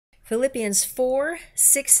Philippians 4,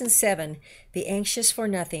 6 and 7. Be anxious for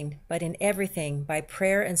nothing, but in everything, by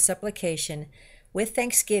prayer and supplication, with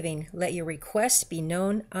thanksgiving, let your requests be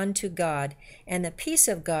known unto God, and the peace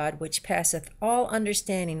of God, which passeth all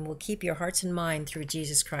understanding, will keep your hearts and mind through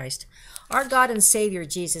Jesus Christ. Our God and Savior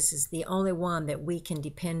Jesus is the only one that we can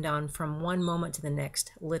depend on from one moment to the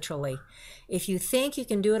next, literally. If you think you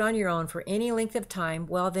can do it on your own for any length of time,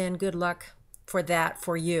 well then, good luck for that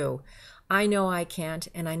for you. I know I can't,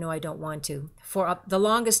 and I know I don't want to. For the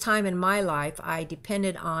longest time in my life, I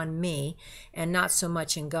depended on me and not so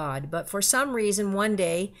much in God. But for some reason, one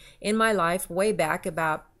day in my life, way back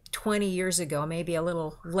about 20 years ago, maybe a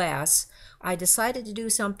little less, I decided to do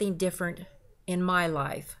something different in my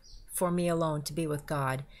life for me alone, to be with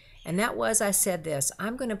God. And that was, I said this,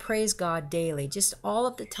 I'm going to praise God daily, just all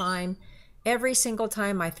of the time. Every single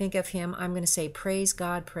time I think of Him, I'm going to say, praise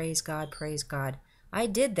God, praise God, praise God. I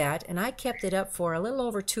did that, and I kept it up for a little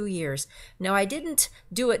over 2 years. Now, I didn't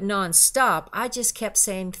do it nonstop. I just kept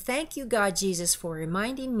saying, thank you, God Jesus, for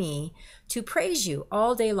reminding me to praise you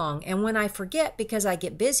all day long. And when I forget, because I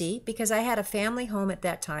get busy, because I had a family home at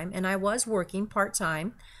that time, and I was working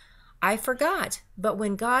part-time, I forgot. But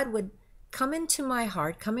when God would come into my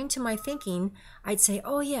heart, come into my thinking, I'd say,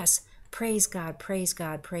 oh, yes, praise God, praise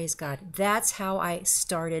God, praise God. That's how I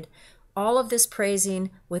started all of this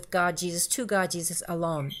praising with God Jesus, to God Jesus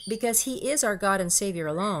alone, because He is our God and Savior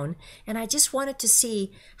alone. And I just wanted to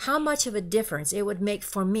see how much of a difference it would make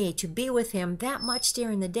for me to be with Him that much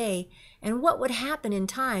during the day, and what would happen in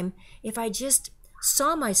time if I just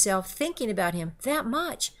saw myself thinking about Him that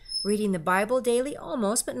much, reading the Bible daily,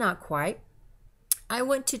 almost, but not quite. I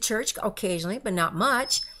went to church occasionally, but not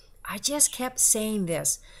much. I just kept saying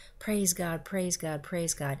this. Praise God, praise God,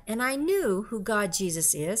 praise God. And I knew who God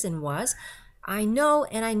Jesus is and was. I know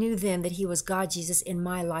and I knew then that He was God Jesus in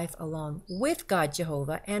my life alone, with God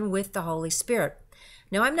Jehovah and with the Holy Spirit.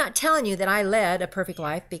 Now, I'm not telling you that I led a perfect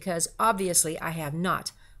life, because obviously I have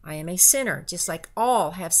not. I am a sinner, just like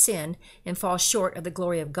all have sinned and fall short of the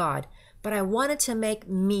glory of God. But I wanted to make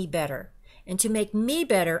me better. And to make me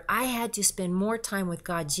better, I had to spend more time with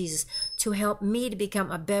God Jesus to help me to become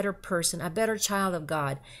a better person, a better child of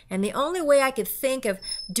God. And the only way I could think of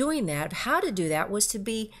doing that, of how to do that, was to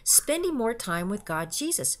be spending more time with God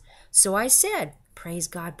Jesus. So I said, praise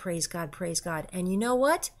God, praise God, praise God. And you know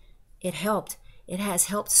what? It helped. It has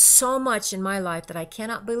helped so much in my life that I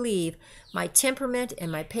cannot believe. My temperament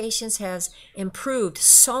and my patience has improved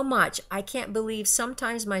so much. I can't believe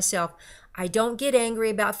sometimes myself. I don't get angry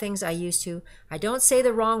about things I used to. I don't say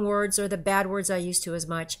the wrong words or the bad words I used to as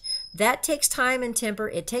much. That takes time and temper.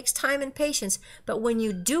 It takes time and patience. But when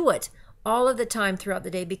you do it all of the time throughout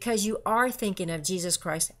the day, because you are thinking of Jesus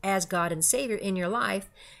Christ as God and Savior in your life,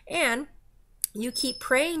 and you keep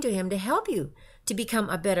praying to Him to help you to become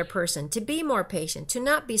a better person, to be more patient, to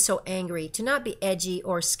not be so angry, to not be edgy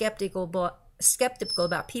or skeptical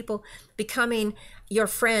about people becoming your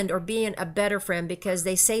friend or being a better friend because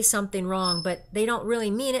they say something wrong, but they don't really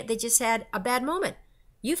mean it. They just had a bad moment.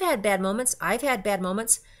 You've had bad moments. I've had bad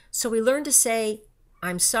moments. So we learn to say,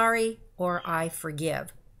 I'm sorry, or I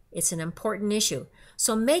forgive. It's an important issue.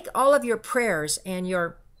 So make all of your prayers and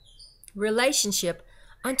your relationship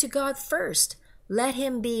unto God first. Let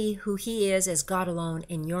Him be who He is as God alone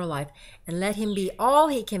in your life, and let Him be all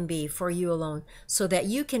He can be for you alone, so that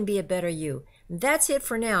you can be a better you. That's it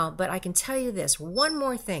for now, but I can tell you this, one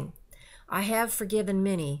more thing. I have forgiven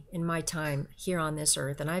many in my time here on this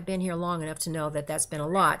earth, and I've been here long enough to know that that's been a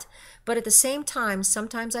lot. But at the same time,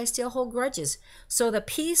 sometimes I still hold grudges. So the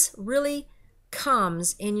peace really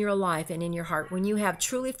comes in your life and in your heart when you have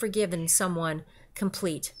truly forgiven someone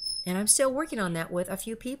complete. And I'm still working on that with a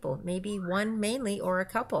few people, maybe one mainly or a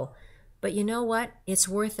couple. But you know what? It's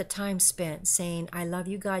worth the time spent saying, I love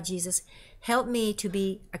you, God Jesus. Help me to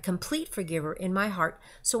be a complete forgiver in my heart.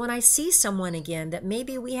 So when I see someone again that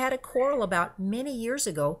maybe we had a quarrel about many years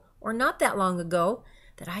ago or not that long ago,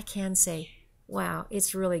 that I can say, wow,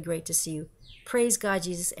 it's really great to see you. Praise God,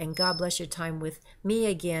 Jesus, and God bless your time with me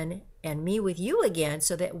again and me with you again,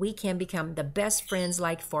 so that we can become the best friends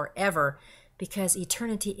like forever, because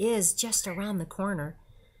eternity is just around the corner.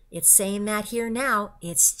 It's saying that here now,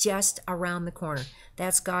 it's just around the corner.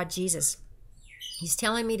 That's God Jesus. He's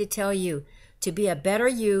telling me to tell you to be a better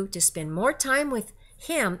you, to spend more time with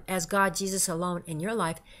Him as God Jesus alone in your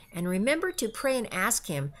life. And remember to pray and ask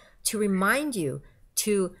Him to remind you,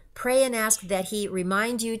 to pray and ask that He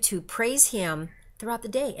remind you to praise Him throughout the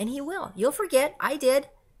day. And He will. You'll forget. I did.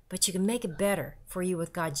 But you can make it better for you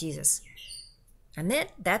with God Jesus. And then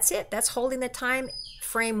that's it. That's holding the time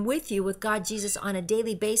frame with you with God Jesus on a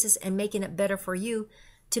daily basis and making it better for you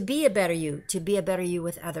to be a better you, to be a better you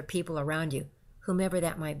with other people around you, whomever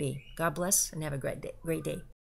that might be. God bless and have a great day.